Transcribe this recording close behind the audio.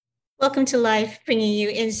Welcome to Life, bringing you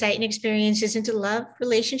insight and experiences into love,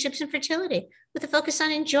 relationships, and fertility with a focus on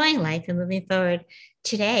enjoying life and moving forward.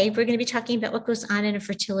 Today, we're going to be talking about what goes on in a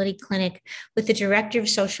fertility clinic with the Director of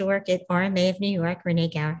Social Work at RMA of New York, Renee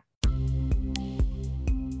Gower.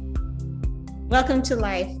 Welcome to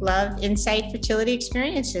Life, Love, Insight, Fertility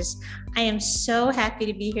Experiences. I am so happy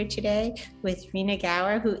to be here today with Renee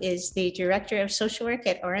Gower, who is the Director of Social Work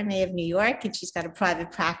at RMA of New York, and she's got a private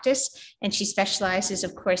practice, and she specializes,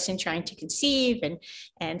 of course, in trying to conceive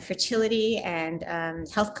and fertility and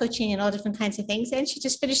health coaching and all different kinds of things. And she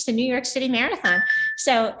just finished the New York City Marathon.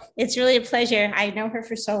 So it's really a pleasure. I know her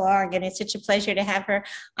for so long, and it's such a pleasure to have her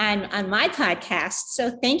on my podcast.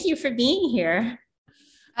 So thank you for being here.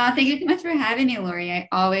 Thank you so much for having me, Lori. I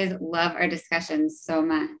always love our discussions so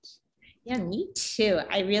much. Yeah, me too.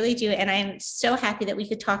 I really do. And I'm so happy that we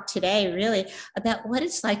could talk today really about what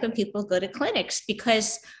it's like when people go to clinics,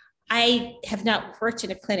 because I have not worked in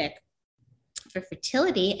a clinic for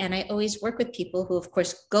fertility. And I always work with people who, of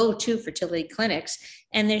course, go to fertility clinics.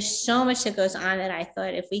 And there's so much that goes on that I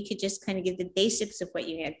thought if we could just kind of give the basics of what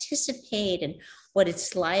you anticipate and what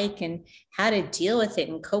it's like and how to deal with it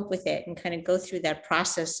and cope with it and kind of go through that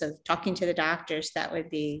process of talking to the doctors, that would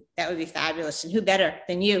be fabulous. And who better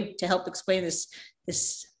than you to help explain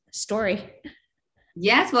this story?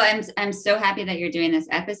 Yes, well, I'm so happy that you're doing this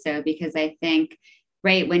episode, because I think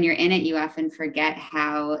right when you're in it, you often forget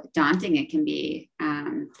how daunting it can be.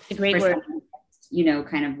 A great word. Someone,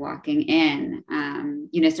 kind of walking in.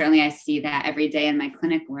 Certainly I see that every day in my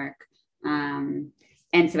clinic work.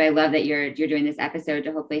 And so I love that you're doing this episode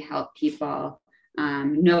to hopefully help people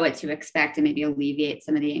know what to expect and maybe alleviate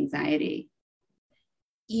some of the anxiety.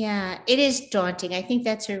 Yeah, it is daunting. I think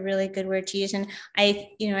that's a really good word to use. And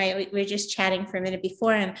we were just chatting for a minute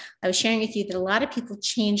before, and I was sharing with you that a lot of people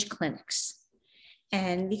change clinics.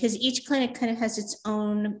 And because each clinic kind of has its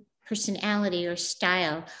own personality or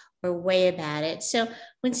style or way about it. So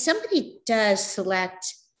when somebody does select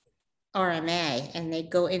RMA and they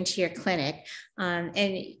go into your clinic, and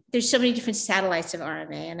there's so many different satellites of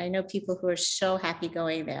RMA, and I know people who are so happy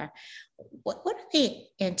going there. What do they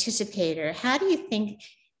anticipate, or how do you think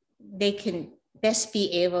they can best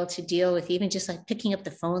be able to deal with even just like picking up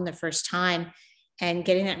the phone the first time and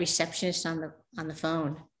getting that receptionist on the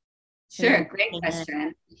phone? Sure. Great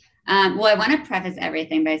question. Well, I want to preface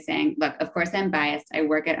everything by saying, look, of course I'm biased. I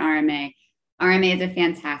work at RMA. RMA is a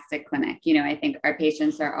fantastic clinic. I think our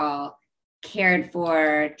patients are all cared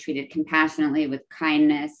for, treated compassionately with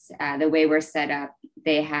kindness. The way we're set up,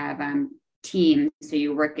 they have teams. So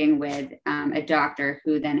you're working with a doctor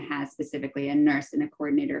who then has specifically a nurse and a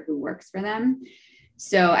coordinator who works for them.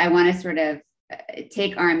 So I want to sort of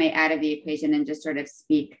take RMA out of the equation and just sort of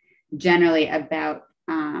speak generally about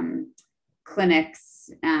clinics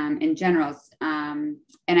in general.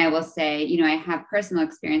 And I will say, I have personal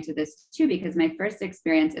experience with this too, because my first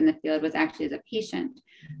experience in the field was actually as a patient.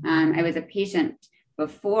 I was a patient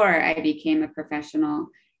before I became a professional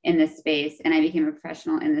in this space. And I became a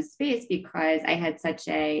professional in this space because I had such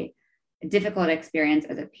a difficult experience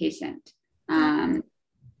as a patient. And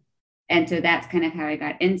so that's kind of how I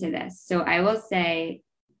got into this. So I will say,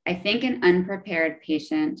 I think an unprepared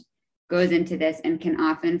patient goes into this and can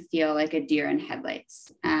often feel like a deer in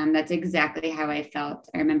headlights. That's exactly how I felt.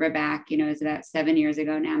 I remember back, it was about 7 years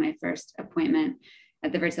ago now, my first appointment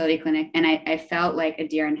at the fertility clinic, and I felt like a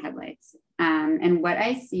deer in headlights. And what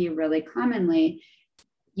I see really commonly,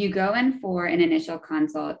 you go in for an initial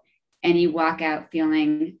consult and you walk out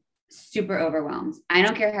feeling super overwhelmed. I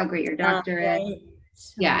don't care how great your doctor is.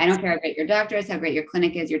 Yeah, I don't care how great your doctor is, how great your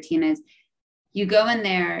clinic is, your team is. You go in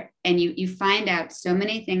there and you find out so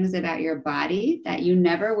many things about your body that you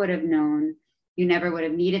never would have known, you never would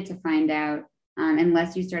have needed to find out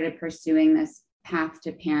unless you started pursuing this path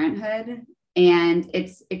to parenthood. And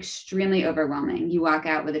it's extremely overwhelming. You walk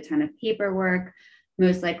out with a ton of paperwork,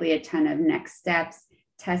 most likely a ton of next steps,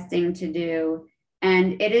 testing to do.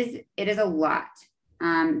 And it is a lot.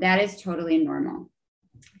 That is totally normal.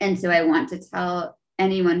 And so I want to tell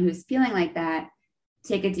anyone who's feeling like that,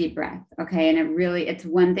 take a deep breath, okay? And it's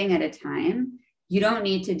one thing at a time. You don't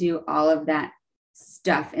need to do all of that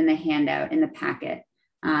stuff in the handout, in the packet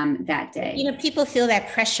that day. People feel that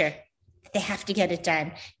pressure. They have to get it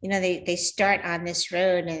done. They start on this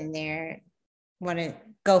road and they want to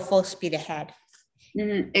go full speed ahead.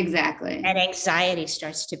 Mm-hmm, exactly. And anxiety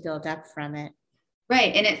starts to build up from it.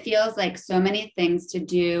 Right. And it feels like so many things to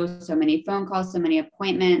do, so many phone calls, so many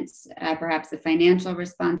appointments, perhaps the financial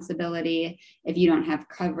responsibility if you don't have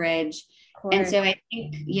coverage. And so I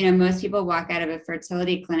think, most people walk out of a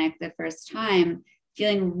fertility clinic the first time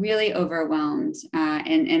feeling really overwhelmed,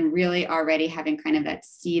 and really already having kind of that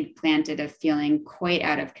seed planted of feeling quite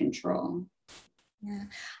out of control. Yeah,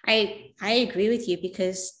 I agree with you,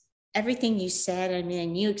 because everything you said, I mean,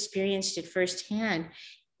 and you experienced it firsthand,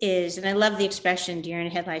 is, and I love the expression deer in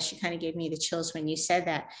headlights. You kind of gave me the chills when you said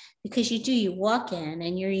that, because you walk in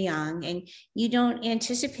and you're young and you don't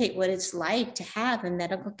anticipate what it's like to have a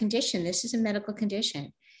medical condition. This is a medical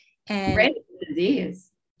condition, and Right, disease.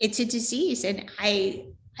 it's a disease. And I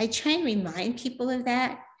try and remind people of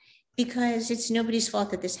that, because it's nobody's fault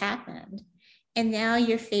that this happened. And now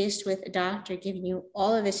you're faced with a doctor giving you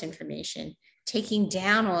all of this information, taking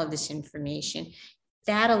down all of this information.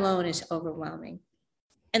 That alone is overwhelming.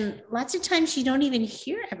 And lots of times you don't even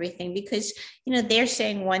hear everything, because they're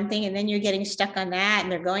saying one thing and then you're getting stuck on that, and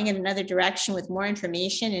they're going in another direction with more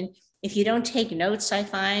information. And if you don't take notes, I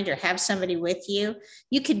find, or have somebody with you,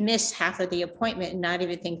 you could miss half of the appointment and not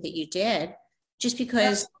even think that you did, just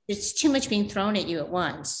because it's too much being thrown at you at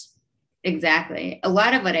once. Exactly. A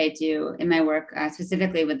lot of what I do in my work,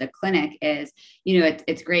 specifically with the clinic, is,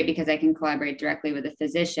 it's great because I can collaborate directly with the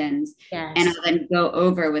physicians, Yes. and I'll then go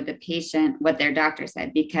over with the patient what their doctor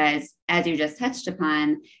said, because as you just touched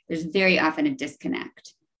upon, there's very often a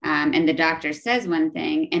disconnect. And the doctor says one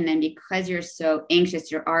thing, and then because you're so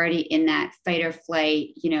anxious, you're already in that fight or flight,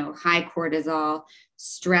 high cortisol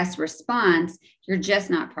stress response, you're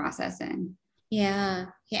just not processing. Yeah.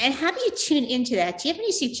 Yeah. And how do you tune into that? Do you have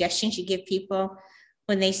any suggestions you give people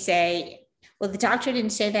when they say, well, the doctor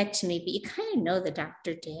didn't say that to me, but you kind of know the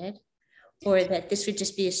doctor did, or that this would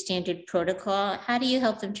just be a standard protocol? How do you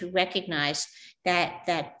help them to recognize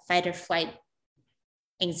that fight or flight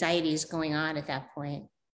anxiety is going on at that point?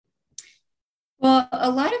 Well, a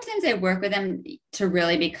lot of times I work with them to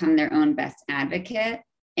really become their own best advocate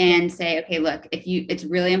and say, okay, look, it's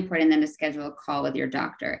really important then to schedule a call with your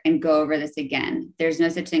doctor and go over this again. There's no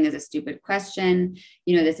such thing as a stupid question.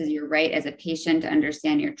 This is your right as a patient to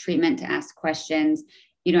understand your treatment, to ask questions.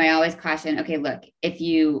 I always caution, okay, look, if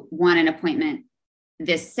you want an appointment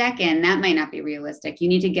this second, that might not be realistic. You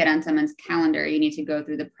need to get on someone's calendar. You need to go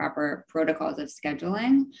through the proper protocols of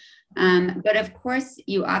scheduling. But of course,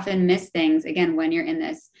 you often miss things, again, when you're in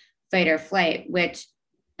this fight or flight, which,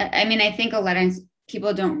 I mean, I think a lot of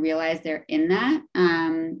people don't realize they're in that.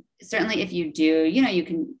 Certainly if you do, you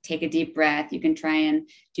can take a deep breath, you can try and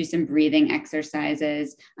do some breathing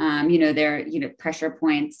exercises. There are, pressure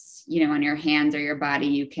points, on your hands or your body,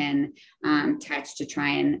 you can touch to try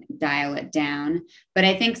and dial it down. But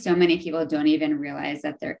I think so many people don't even realize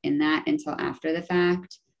that they're in that until after the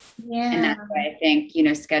fact. Yeah. And that's why I think,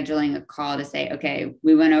 scheduling a call to say, okay,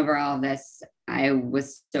 we went over all of this. I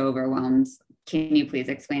was so overwhelmed. Can you please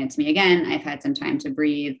explain it to me again? I've had some time to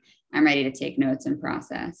breathe. I'm ready to take notes and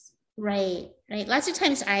process. Right. Lots of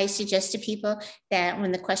times I suggest to people that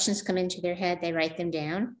when the questions come into their head, they write them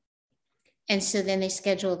down. And so then they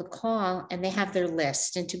schedule the call and they have their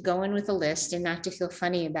list, and to go in with a list and not to feel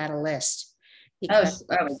funny about a list. Because,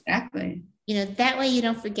 exactly. That way you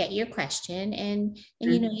don't forget your question, and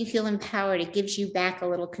you feel empowered. It gives you back a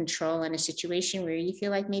little control in a situation where you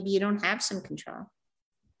feel like maybe you don't have some control.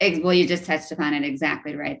 Well, you just touched upon it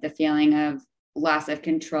exactly right. The feeling of loss of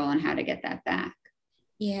control and how to get that back.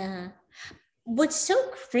 Yeah. What's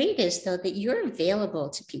so great is, though, that you're available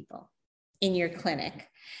to people in your clinic.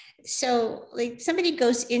 So like somebody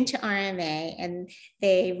goes into RMA and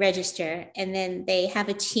they register, and then they have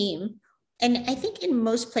a team. And I think in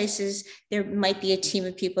most places there might be a team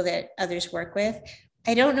of people that others work with.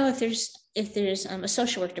 I don't know if there's a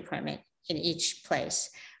social work department in each place.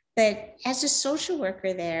 But as a social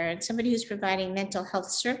worker there and somebody who's providing mental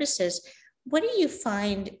health services, what do you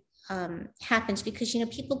find happens? Because,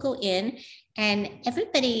 people go in and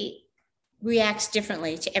everybody reacts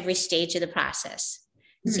differently to every stage of the process.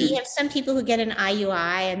 Mm-hmm. So you have some people who get an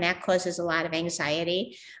IUI and that causes a lot of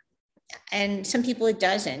anxiety. And some people it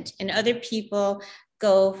doesn't. And other people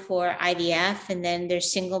go for IVF, and then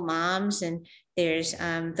there's single moms, and there's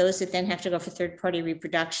those that then have to go for third-party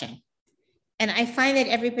reproduction. And I find that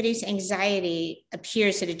everybody's anxiety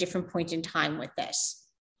appears at a different point in time with this.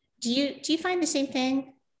 Do you find the same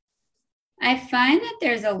thing? I find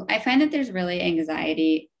that there's really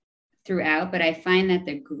anxiety throughout, but I find that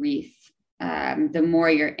the grief, the more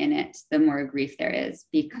you're in it, the more grief there is,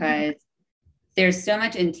 because there's so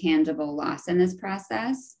much intangible loss in this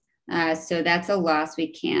process. So that's a loss we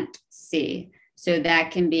can't see. So that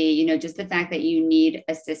can be, just the fact that you need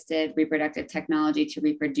assisted reproductive technology to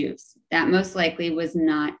reproduce. That most likely was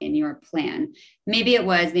not in your plan. Maybe it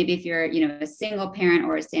was. Maybe if you're, a single parent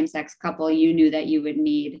or a same-sex couple, you knew that you would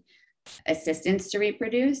need assistance to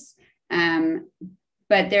reproduce. But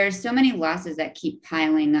But there are so many losses that keep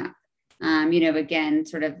piling up. Again,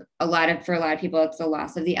 sort of for a lot of people, it's the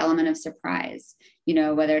loss of the element of surprise,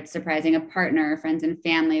 whether it's surprising a partner, friends and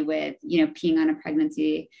family with, peeing on a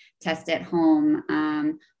pregnancy test at home,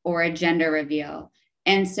 or a gender reveal.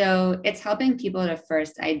 And so it's helping people to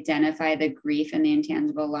first identify the grief and the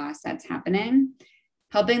intangible loss that's happening,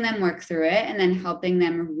 helping them work through it, and then helping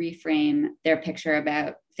them reframe their picture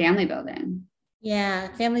about family building.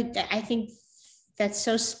 Yeah, family, I think that's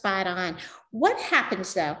so spot on. What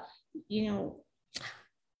happens though,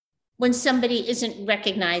 when somebody isn't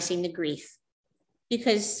recognizing the grief?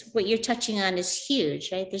 Because what you're touching on is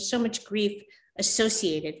huge, right? There's so much grief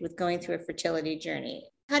associated with going through a fertility journey.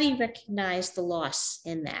 How do you recognize the loss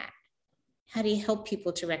in that? How do you help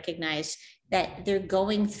people to recognize that they're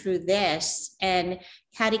going through this, and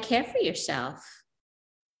how to care for yourself?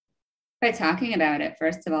 By talking about it,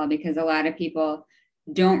 first of all, because a lot of people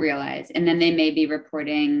don't realize, and then they may be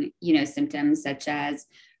reporting, symptoms such as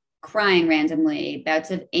crying randomly,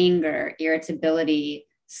 bouts of anger, irritability,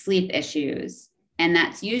 sleep issues. And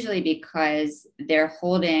that's usually because they're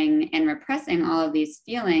holding and repressing all of these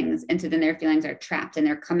feelings. And so then their feelings are trapped and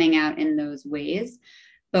they're coming out in those ways.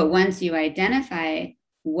 But once you identify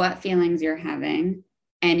what feelings you're having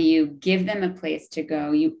and you give them a place to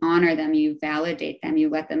go, you honor them, you validate them, you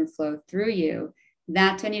let them flow through you,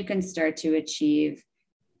 that's when you can start to achieve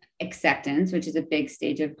acceptance, which is a big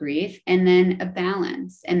stage of grief, and then a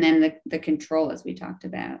balance, and then the control, as we talked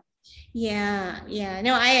about. Yeah.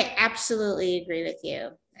 No, I absolutely agree with you.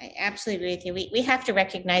 I absolutely agree with you. We have to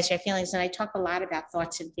recognize our feelings. And I talk a lot about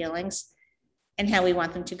thoughts and feelings and how we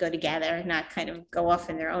want them to go together and not kind of go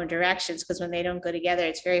off in their own directions. Because when they don't go together,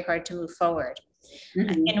 it's very hard to move forward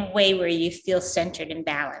in a way where you feel centered and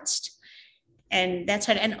balanced. And that's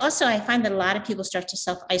hard. And also, I find that a lot of people start to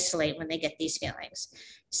self-isolate when they get these feelings.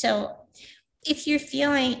 So if you're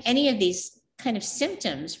feeling any of these kind of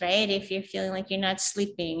symptoms, right? If you're feeling like you're not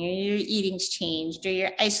sleeping, or your eating's changed, or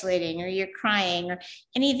you're isolating, or you're crying, or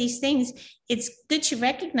any of these things, it's good to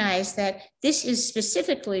recognize that this is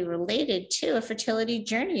specifically related to a fertility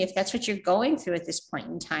journey, if that's what you're going through at this point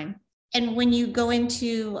in time. And when you go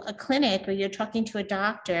into a clinic or you're talking to a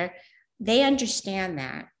doctor, they understand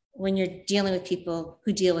that when you're dealing with people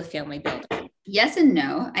who deal with family building. Yes and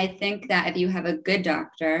no. I think that if you have a good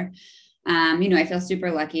doctor, I feel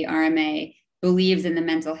super lucky. RMA believes in the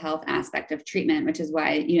mental health aspect of treatment, which is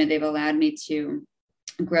why, they've allowed me to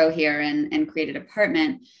grow here and create a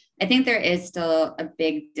department. I think there is still a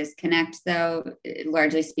big disconnect, though,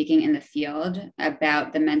 largely speaking, in the field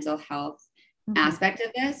about the mental health aspect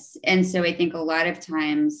of this. And so I think a lot of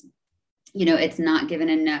times, it's not given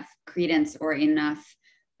enough credence or enough,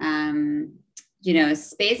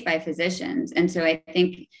 space by physicians. And so I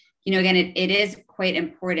think, again, it is quite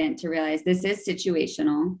important to realize this is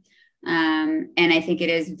situational. And I think it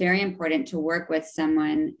is very important to work with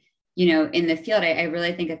someone, in the field. I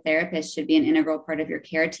really think a therapist should be an integral part of your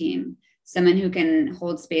care team, someone who can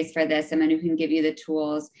hold space for this, someone who can give you the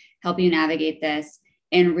tools, help you navigate this,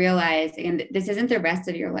 and realize, again, this isn't the rest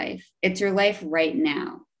of your life. It's your life right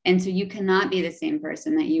now. And so you cannot be the same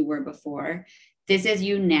person that you were before. This is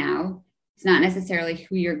you now. It's not necessarily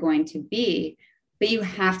who you're going to be, but you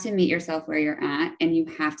have to meet yourself where you're at, and you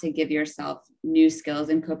have to give yourself new skills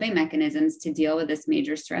and coping mechanisms to deal with this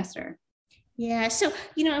major stressor. Yeah. So,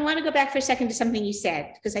 I want to go back for a second to something you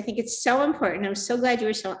said, because I think it's so important. I'm so glad you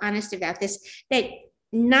were so honest about this, that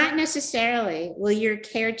not necessarily will your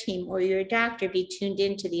care team or your doctor be tuned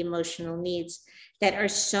into the emotional needs that are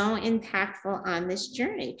so impactful on this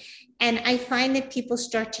journey. And I find that people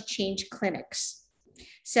start to change clinics.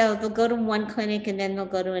 So they'll go to one clinic and then they'll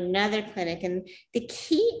go to another clinic. And the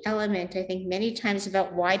key element, I think, many times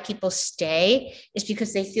about why people stay is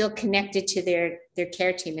because they feel connected to their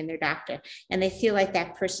care team and their doctor. And they feel like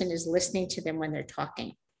that person is listening to them when they're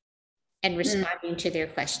talking and responding to their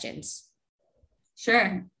questions.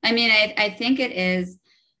 Sure. I mean, I think it is.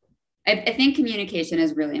 I think communication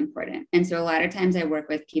is really important. And so a lot of times I work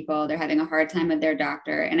with people, they're having a hard time with their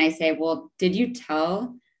doctor. And I say, well, did you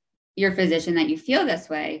tell your physician that you feel this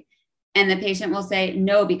way? And the patient will say,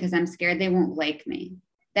 no, because I'm scared they won't like me.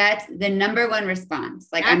 That's the number one response.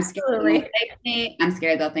 Like, absolutely. I'm scared they won't like me. I'm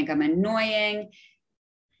scared they'll think I'm annoying,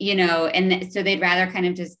 and so they'd rather kind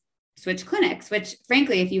of just switch clinics, which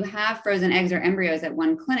frankly, if you have frozen eggs or embryos at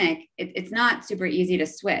one clinic, it's not super easy to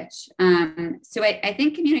switch. So I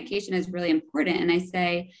think communication is really important. And I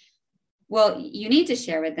say, well, you need to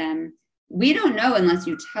share with them. We don't know unless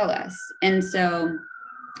you tell us. And so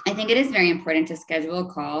I think it is very important to schedule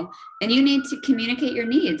a call, and you need to communicate your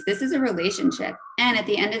needs. This is a relationship. And at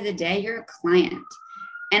the end of the day, you're a client.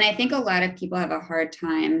 And I think a lot of people have a hard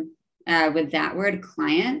time with that word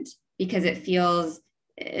client because it feels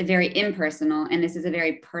very impersonal. And this is a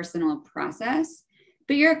very personal process,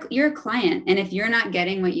 but you're a client. And if you're not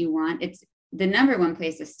getting what you want, it's the number one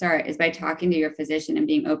place to start is by talking to your physician and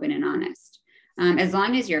being open and honest. As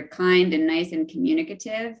long as you're kind and nice and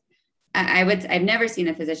communicative, I've never seen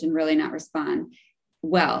a physician really not respond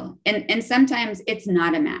well. And sometimes it's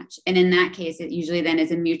not a match. And in that case, it usually then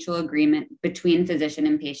is a mutual agreement between physician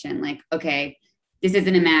and patient. Like, okay, this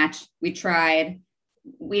isn't a match. We tried,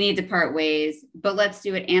 we need to part ways, but let's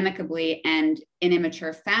do it amicably and in a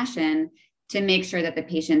mature fashion to make sure that the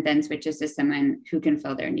patient then switches to someone who can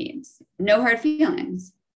fill their needs. No hard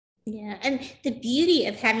feelings. Yeah. And the beauty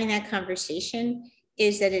of having that conversation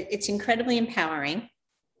is that it's incredibly empowering.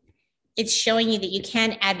 It's showing you that you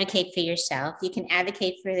can advocate for yourself. You can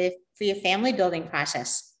advocate for your family building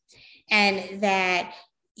process, and that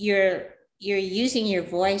you're using your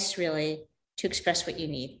voice really to express what you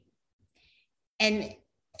need. And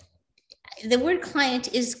the word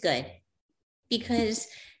client is good because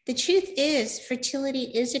the truth is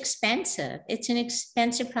fertility is expensive. It's an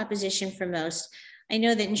expensive proposition for most. I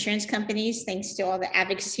know that insurance companies, thanks to all the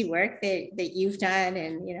advocacy work that you've done,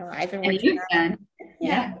 and I've been working on,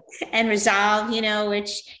 and Resolve,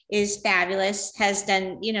 which is fabulous, has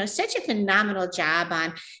done such a phenomenal job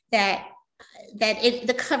on that.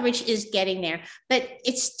 The coverage is getting there, but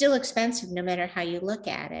it's still expensive no matter how you look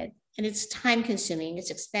at it, and it's time consuming. It's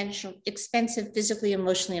expensive physically,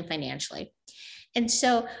 emotionally, and financially, and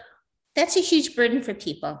so that's a huge burden for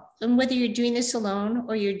people. And whether you're doing this alone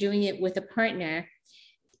or you're doing it with a partner,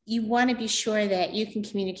 you want to be sure that you can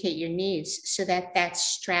communicate your needs so that that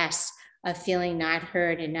stress of feeling not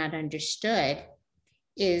heard and not understood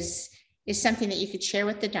is something that you could share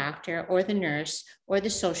with the doctor or the nurse or the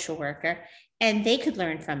social worker, and they could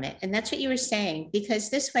learn from it. And that's what you were saying, because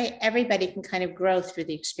this way everybody can kind of grow through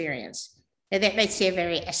the experience. Now, that might seem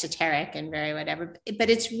very esoteric and very whatever, but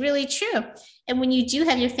it's really true. And when you do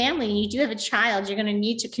have your family and you do have a child, you're going to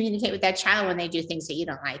need to communicate with that child when they do things that you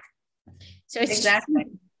don't like. So it's exactly.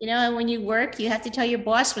 And when you work, you have to tell your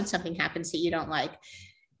boss when something happens that you don't like.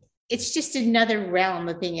 It's just another realm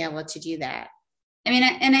of being able to do that. I mean,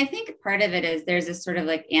 and I think part of it is there's this sort of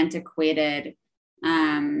like antiquated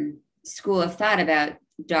school of thought about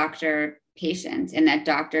doctor patients, and that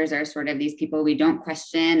doctors are sort of these people we don't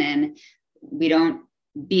question and we don't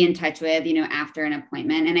be in touch with, after an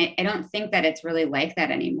appointment. And I don't think that it's really like that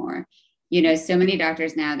anymore. So many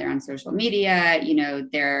doctors now, they're on social media,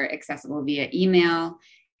 they're accessible via email.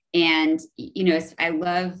 And, I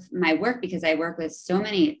love my work because I work with so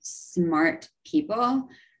many smart people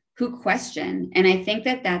who question. And I think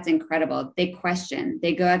that that's incredible. They question,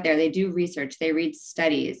 they go out there, they do research, they read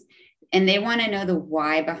studies, and they want to know the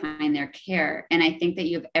why behind their care. And I think that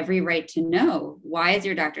you have every right to know, why is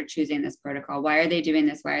your doctor choosing this protocol? Why are they doing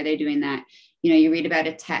this? Why are they doing that? You read about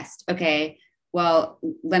a test. Okay, well,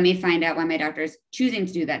 let me find out why my doctor is choosing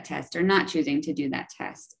to do that test or not choosing to do that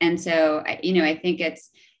test. And so, I think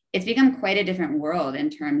it's become quite a different world in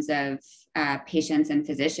terms of patients and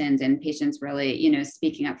physicians, and patients really,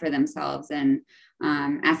 speaking up for themselves and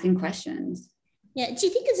asking questions. Yeah. Do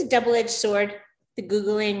you think it's a double-edged sword, the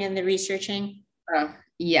Googling and the researching?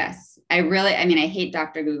 Yes. I hate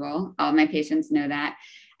Dr. Google. All my patients know that.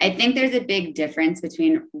 I think there's a big difference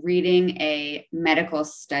between reading a medical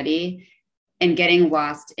study and getting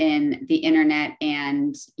lost in the internet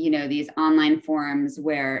and, these online forums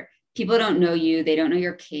where people don't know you, they don't know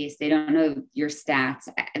your case, they don't know your stats.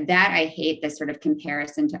 That I hate, this sort of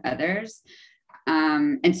comparison to others.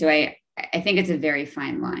 And so I think it's a very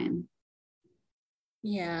fine line.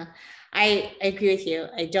 Yeah, I agree with you.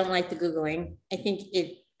 I don't like the Googling. I think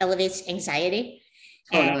it elevates anxiety.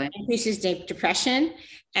 Totally. And increases depression.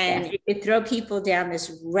 And yes, it could throw people down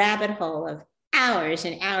this rabbit hole of hours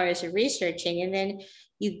and hours of researching. And then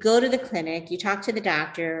you go to the clinic, you talk to the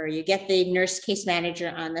doctor, or you get the nurse case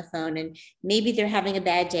manager on the phone, and maybe they're having a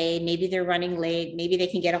bad day, maybe they're running late, maybe they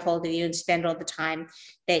can get a hold of you and spend all the time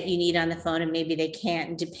that you need on the phone, and maybe they can't.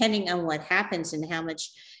 And depending on what happens and how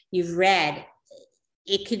much you've read,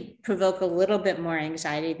 it could provoke a little bit more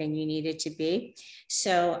anxiety than you need it to be.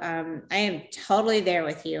 So I am totally there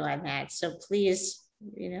with you on that. So please,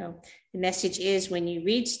 the message is, when you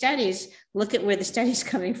read studies, look at where the study's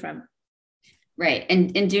coming from. Right.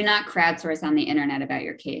 And do not crowdsource on the internet about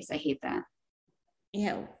your case. I hate that.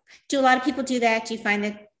 Yeah. Do a lot of people do that? Do you find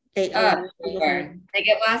that they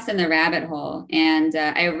get lost in the rabbit hole? And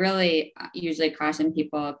I really usually caution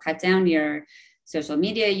people, cut down your social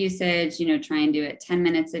media usage, try and do it 10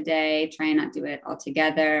 minutes a day, try and not do it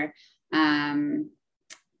altogether.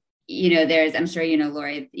 I'm sure,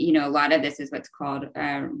 Lori, a lot of this is what's called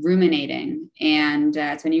ruminating. And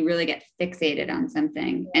it's when you really get fixated on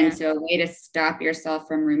something. Yeah. And so a way to stop yourself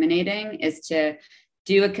from ruminating is to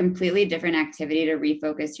do a completely different activity to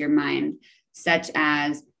refocus your mind, such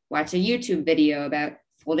as watch a YouTube video about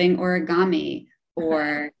folding origami,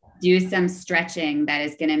 or do some stretching that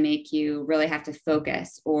is going to make you really have to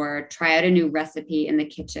focus, or try out a new recipe in the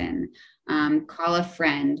kitchen, call a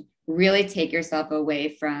friend. Really take yourself away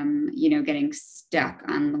from, getting stuck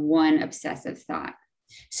on one obsessive thought.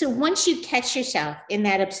 So once you catch yourself in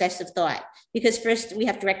that obsessive thought, because first we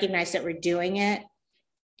have to recognize that we're doing it,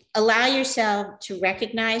 allow yourself to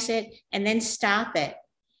recognize it and then stop it.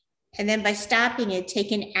 And then by stopping it,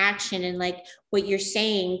 take an action. And like what you're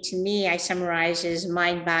saying to me, I summarize as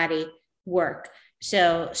mind, body, work.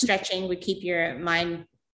 So stretching would keep your mind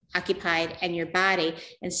occupied and your body.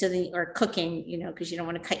 And so or cooking, because you don't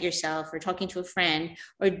want to cut yourself, or talking to a friend,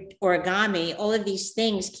 or origami, all of these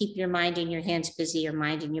things keep your mind and your hands busy, your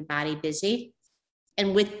mind and your body busy.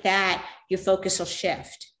 And with that, your focus will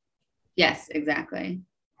shift. Yes, exactly.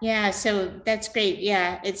 Yeah, so that's great.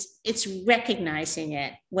 Yeah, it's recognizing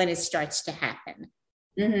it when it starts to happen.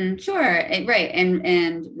 Mm-hmm. Sure, right,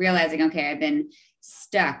 and realizing, okay, I've been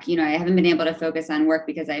stuck. I haven't been able to focus on work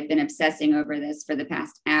because I've been obsessing over this for the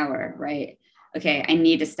past hour. Right? Okay, I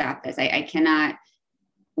need to stop this. I cannot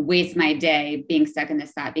waste my day being stuck in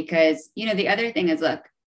this thought, because the other thing is, look,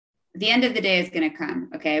 the end of the day is going to come.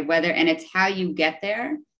 Okay, and it's how you get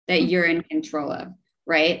there that you're in control of,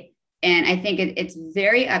 right? And I think it's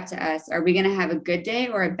very up to us. Are we going to have a good day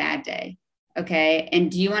or a bad day? Okay. And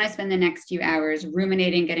do you want to spend the next few hours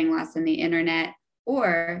ruminating, getting lost in the internet,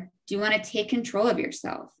 or do you want to take control of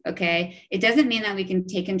yourself? Okay. It doesn't mean that we can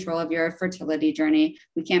take control of your fertility journey.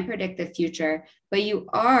 We can't predict the future, but you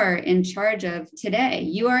are in charge of today.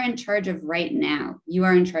 You are in charge of right now. You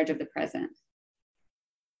are in charge of the present.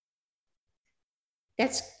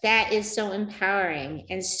 That is so empowering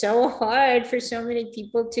and so hard for so many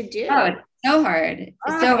people to do. Oh, it's so hard.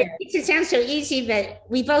 It sounds so easy, but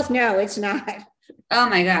we both know it's not. Oh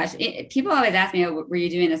my gosh. People always ask me, oh, were you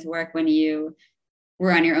doing this work when you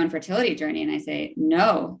were on your own fertility journey? And I say,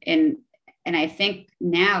 no. And I think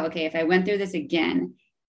now, okay, if I went through this again,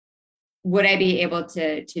 would I be able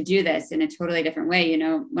to do this in a totally different way?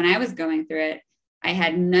 When I was going through it, I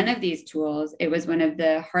had none of these tools. It was one of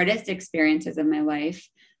the hardest experiences of my life.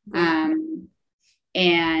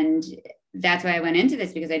 And that's why I went into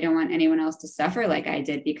this, because I don't want anyone else to suffer like I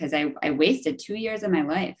did, because I wasted 2 years of my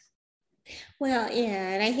life. Well, yeah.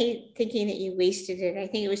 And I hate thinking that you wasted it. I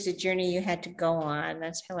think it was the journey you had to go on.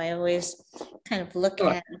 That's how I always kind of look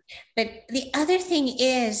at it. But the other thing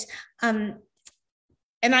is,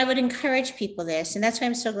 and I would encourage people this, and that's why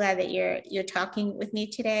I'm so glad that you're talking with me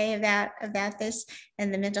today about this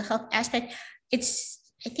and the mental health aspect. I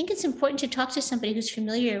think it's important to talk to somebody who's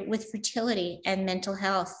familiar with fertility and mental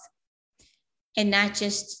health, and not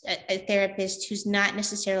just a therapist who's not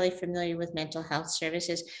necessarily familiar with mental health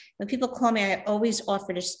services. When people call me, I always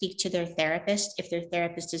offer to speak to their therapist if their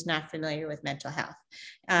therapist is not familiar with mental health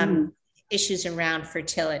issues around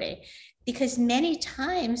fertility, because many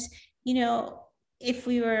times, if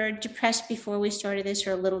we were depressed before we started this,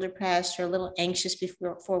 or a little depressed or a little anxious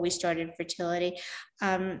before we started fertility,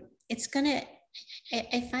 it's going to,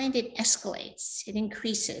 I find it escalates, it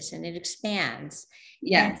increases and it expands.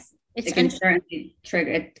 Yes. It can certainly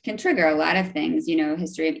trigger a lot of things,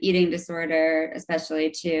 history of eating disorder,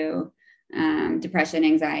 especially to depression,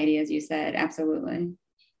 anxiety, as you said. Absolutely.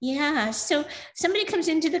 Yeah. So somebody comes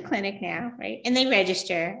into the clinic now, right? And they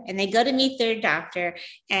register and they go to meet their doctor,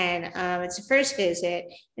 and it's the first visit.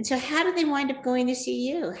 And so how do they wind up going to see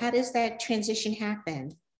you? How does that transition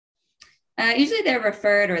happen? Usually they're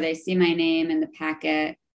referred, or they see my name in the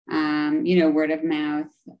packet, word of mouth.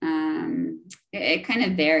 It kind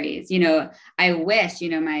of varies. I wish,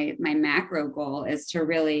 my macro goal is to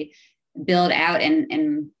really build out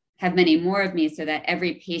and have many more of me, so that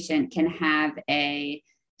every patient can have a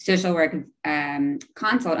social work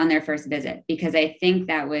consult on their first visit, because I think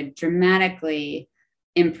that would dramatically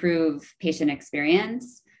improve patient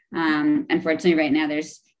experience. Unfortunately, right now,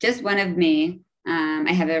 there's just one of me.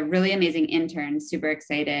 I have a really amazing intern, super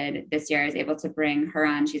excited this year I was able to bring her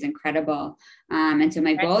on. She's incredible. And so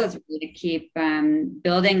my goal is really to keep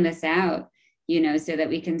building this out, so that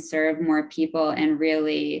we can serve more people, and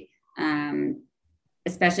really,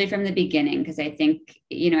 especially from the beginning, because I think,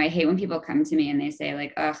 I hate when people come to me and they say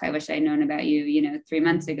like, oh, I wish I'd known about you, 3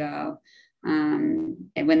 months ago. And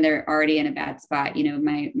when they're already in a bad spot,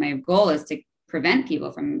 my goal is to prevent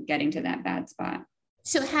people from getting to that bad spot.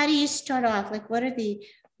 So how do you start off? Like, what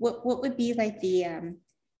would be like the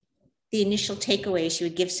the initial takeaways you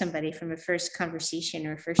would give somebody from a first conversation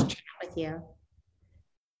or first chat with you?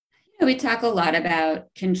 We talk a lot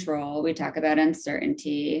about control. We talk about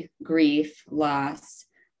uncertainty, grief, loss,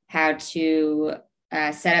 how to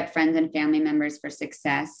set up friends and family members for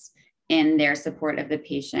success in their support of the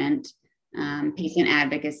patient, patient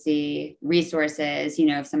advocacy, resources,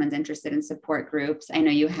 if someone's interested in support groups. I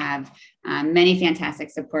know you have many fantastic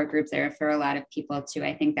support groups. I refer a lot of people to.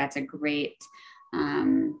 I think that's a great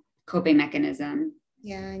coping mechanism.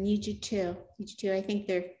 Yeah, and you do too. You do too. I think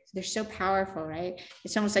they're so powerful, right?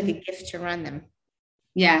 It's almost like a gift to run them.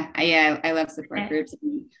 Yeah, I love support groups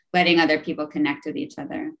and letting other people connect with each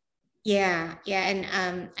other. Yeah,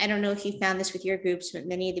 and I don't know if you found this with your groups, but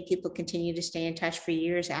many of the people continue to stay in touch for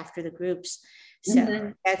years after the groups.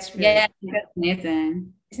 So that's really, that's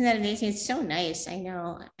amazing. Isn't that amazing? It's so nice. I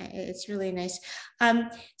know it's really nice.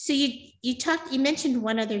 So you mentioned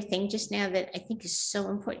one other thing just now that I think is so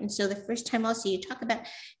important. So the first time also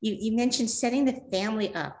you mentioned setting the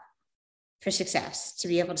family up for success to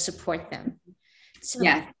be able to support them. So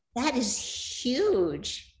that is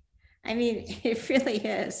huge. I mean, it really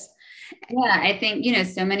is. Yeah, I think,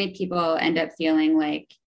 so many people end up feeling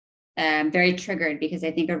like very triggered because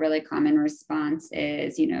I think a really common response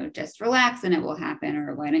is, just relax and it will happen,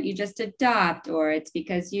 or why don't you just adopt, or it's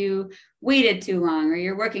because you waited too long or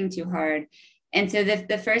you're working too hard. And so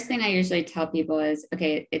the first thing I usually tell people is,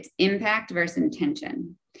 okay, it's impact versus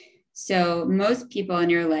intention. So most people in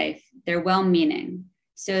your life, they're well-meaning.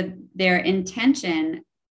 So their intention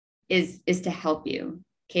is to help you.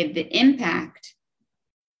 Okay, the impact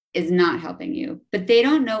is not helping you, but they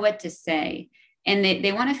don't know what to say. And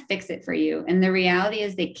they want to fix it for you. And the reality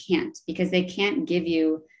is they can't, because they can't give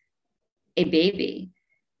you a baby.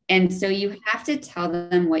 And so you have to tell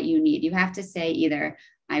them what you need. You have to say either,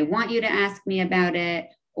 I want you to ask me about it,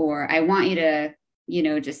 or I want you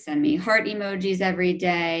to, just send me heart emojis every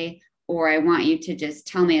day, or I want you to just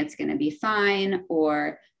tell me it's going to be fine,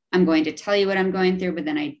 or I'm going to tell you what I'm going through, but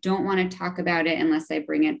then I don't want to talk about it unless I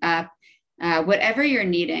bring it up. Whatever you're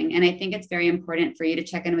needing. And I think it's very important for you to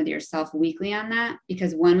check in with yourself weekly on that,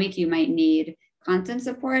 because one week you might need constant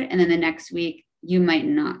support and then the next week you might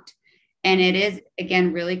not. And it is,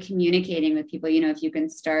 again, really communicating with people. If you can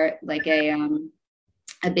start like a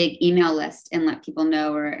big email list and let people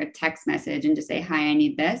know, or a text message and just say, hi, I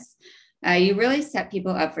need this. You really set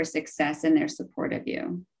people up for success in their support of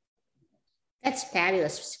you. That's a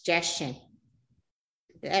fabulous suggestion.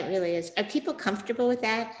 That really is. Are people comfortable with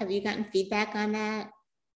that? Have you gotten feedback on that?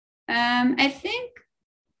 I think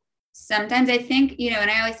sometimes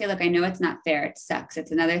and I always say, look, I know it's not fair. It sucks.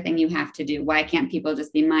 It's another thing you have to do. Why can't people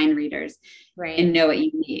just be mind readers and know what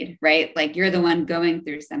you need, right? Like, you're the one going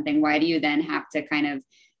through something. Why do you then have to kind of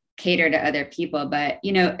cater to other people? But,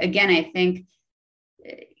 again, I think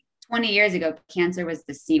 20 years ago, cancer was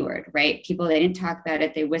the C word, right? People, they didn't talk about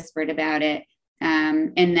it. They whispered about it.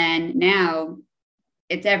 And then now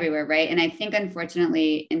it's everywhere, right? And I think,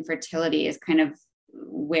 unfortunately, infertility is kind of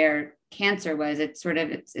where cancer was. It's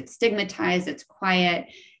stigmatized, it's quiet,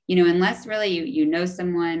 unless really you know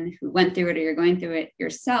someone who went through it, or you're going through it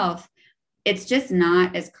yourself, it's just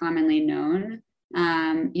not as commonly known.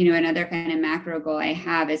 Another kind of macro goal I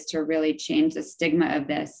have is to really change the stigma of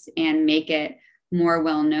this and make it more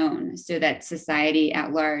well known, so that society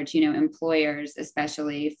at large, employers,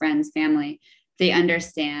 especially friends, family, they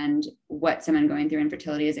understand what someone going through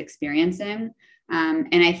infertility is experiencing. And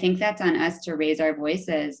I think that's on us to raise our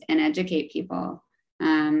voices and educate people.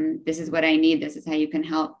 This is what I need. This is how you can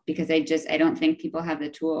help, because I don't think people have the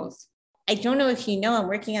tools. I don't know if I'm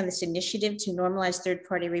working on this initiative to normalize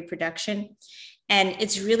third-party reproduction. And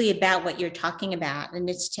it's really about what you're talking about. And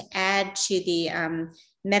it's to add to the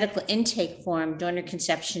medical intake form, donor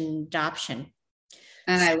conception adoption.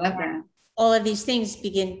 I love that. All of these things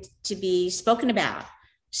begin to be spoken about,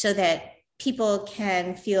 so that people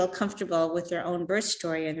can feel comfortable with their own birth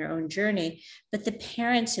story and their own journey, but the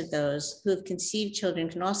parents of those who have conceived children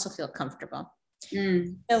can also feel comfortable.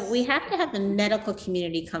 So we have to have the medical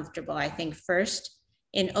community comfortable, I think, first,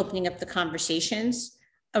 in opening up the conversations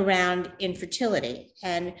around infertility.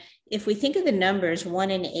 And if we think of the numbers,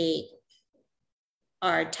 1 in 8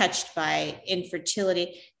 are touched by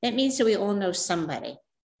infertility, that means that we all know somebody.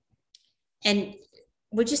 And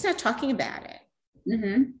we're just not talking about it.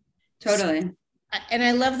 Mm-hmm. Totally. And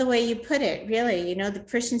I love the way you put it, really. The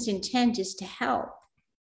person's intent is to help.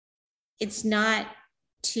 It's not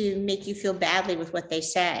to make you feel badly with what they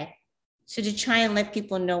say. So to try and let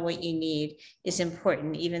people know what you need is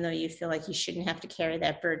important, even though you feel like you shouldn't have to carry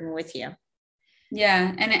that burden with you.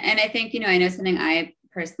 Yeah. And I think, I know something I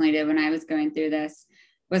personally did when I was going through this.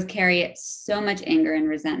 was carry so much anger and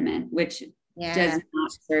resentment, which does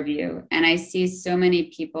not serve you. And I see so many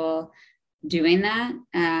people doing that.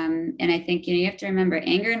 And I think, you have to remember,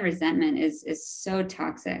 anger and resentment is so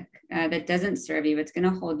toxic, that doesn't serve you. It's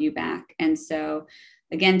going to hold you back. And so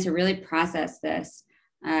again, to really process this,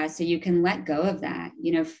 so you can let go of that,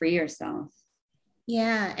 free yourself.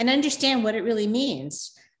 Yeah. And understand what it really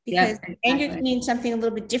means, because anger can mean something a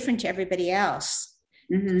little bit different to everybody else.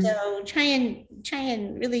 Mm-hmm. So try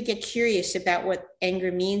and really get curious about what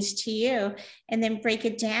anger means to you, and then break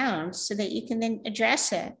it down so that you can then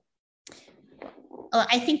address it.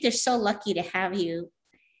 I think they're so lucky to have you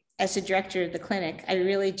as a director of the clinic. I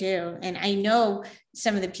really do. And I know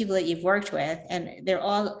some of the people that you've worked with, and they're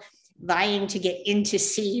all vying to get in to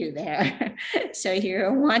see you there. So you're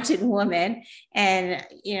a wanted woman, and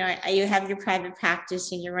you have your private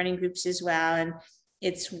practice and you're running groups as well. And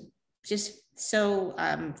it's just so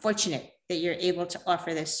fortunate that you're able to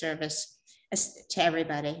offer this service to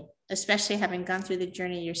everybody, especially having gone through the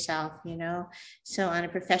journey yourself, So on a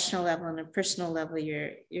professional level and a personal level,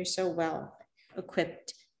 you're so well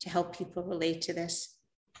equipped to help people relate to this.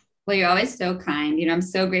 Well, you're always so kind. I'm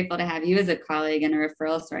so grateful to have you as a colleague and a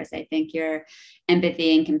referral source. I think your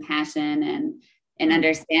empathy and compassion and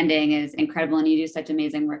understanding is incredible, and you do such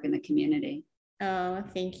amazing work in the community. Oh,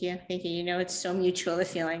 thank you. Thank you. It's so mutual, the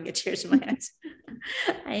feeling. Get tears in my eyes.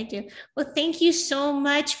 I do. Well, thank you so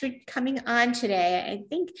much for coming on today. I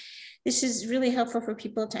think this is really helpful for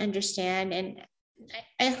people to understand. And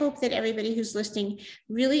I hope that everybody who's listening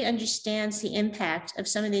really understands the impact of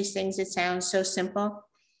some of these things that sound so simple,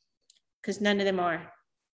 because none of them are.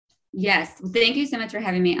 Yes. Well, thank you so much for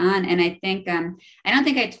having me on. And I think, I don't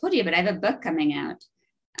think I told you, but I have a book coming out.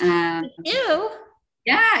 You?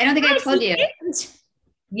 Yeah, I don't think I told you.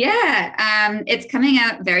 Yeah, it's coming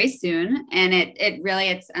out very soon, and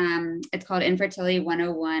it's called Infertility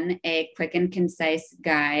 101, a quick and concise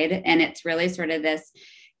guide, and it's really sort of this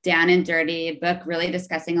down and dirty book, really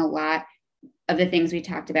discussing a lot of the things we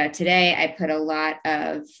talked about today. I put a lot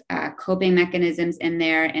of coping mechanisms in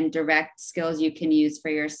there and direct skills you can use for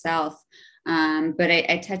yourself. But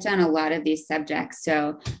I touch on a lot of these subjects.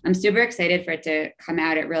 So I'm super excited for it to come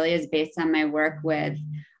out. It really is based on my work with,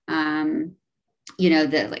 the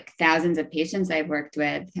thousands of patients I've worked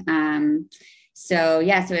with. So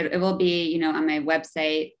it will be, on my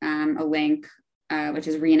website, a link, which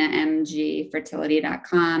is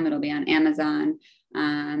rinamgfertility.com. It'll be on Amazon.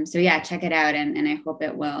 Check it out. And I hope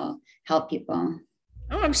it will help people.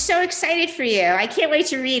 Oh, I'm so excited for you. I can't wait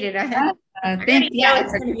to read it. Thank you.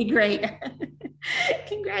 It's going to be great.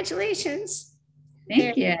 Congratulations.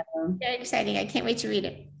 Thank you. Very exciting. I can't wait to read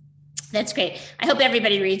it. That's great. I hope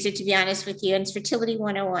everybody reads it, to be honest with you. And it's Fertility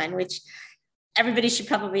 101, which everybody should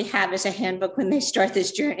probably have as a handbook when they start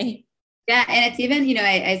this journey. Yeah. And it's even,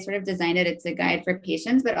 I sort of designed it. It's a guide for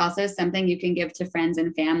patients, but also something you can give to friends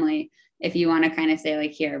and family if you want to kind of say,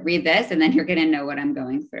 here, read this, and then you're going to know what I'm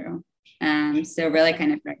going through. So really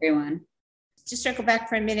kind of for everyone. To circle back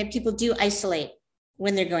for a minute, people do isolate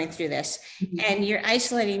when they're going through this. Mm-hmm. And you're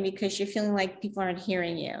isolating because you're feeling like people aren't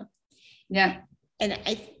hearing you. Yeah. And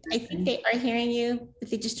I think they are hearing you,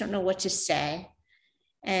 but they just don't know what to say.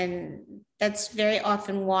 And that's very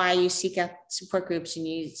often why you seek out support groups and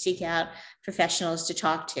you seek out professionals to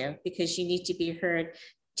talk to, because you need to be heard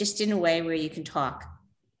just in a way where you can talk.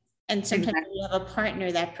 And sometimes when you have a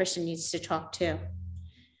partner, that person needs to talk too.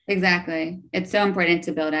 Exactly. It's so important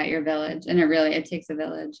to build out your village, and it takes a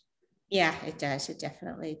village. Yeah, it does. It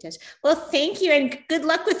definitely does. Well, thank you, and good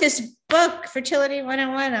luck with this book, Fertility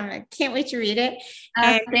 101. I can't wait to read it.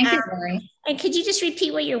 Thank you, Lori. And could you just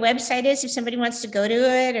repeat what your website is if somebody wants to go to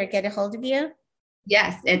it or get a hold of you?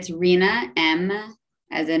 Yes, it's Rina M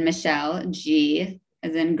as in Michelle, G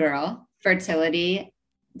as in girl,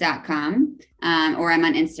 fertility.com. Or I'm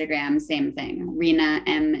on Instagram, same thing, Rina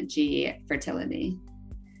MG Fertility.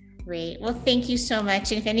 Great. Well, thank you so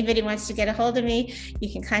much. And if anybody wants to get a hold of me,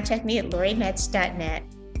 you can contact me at lorimetz.net.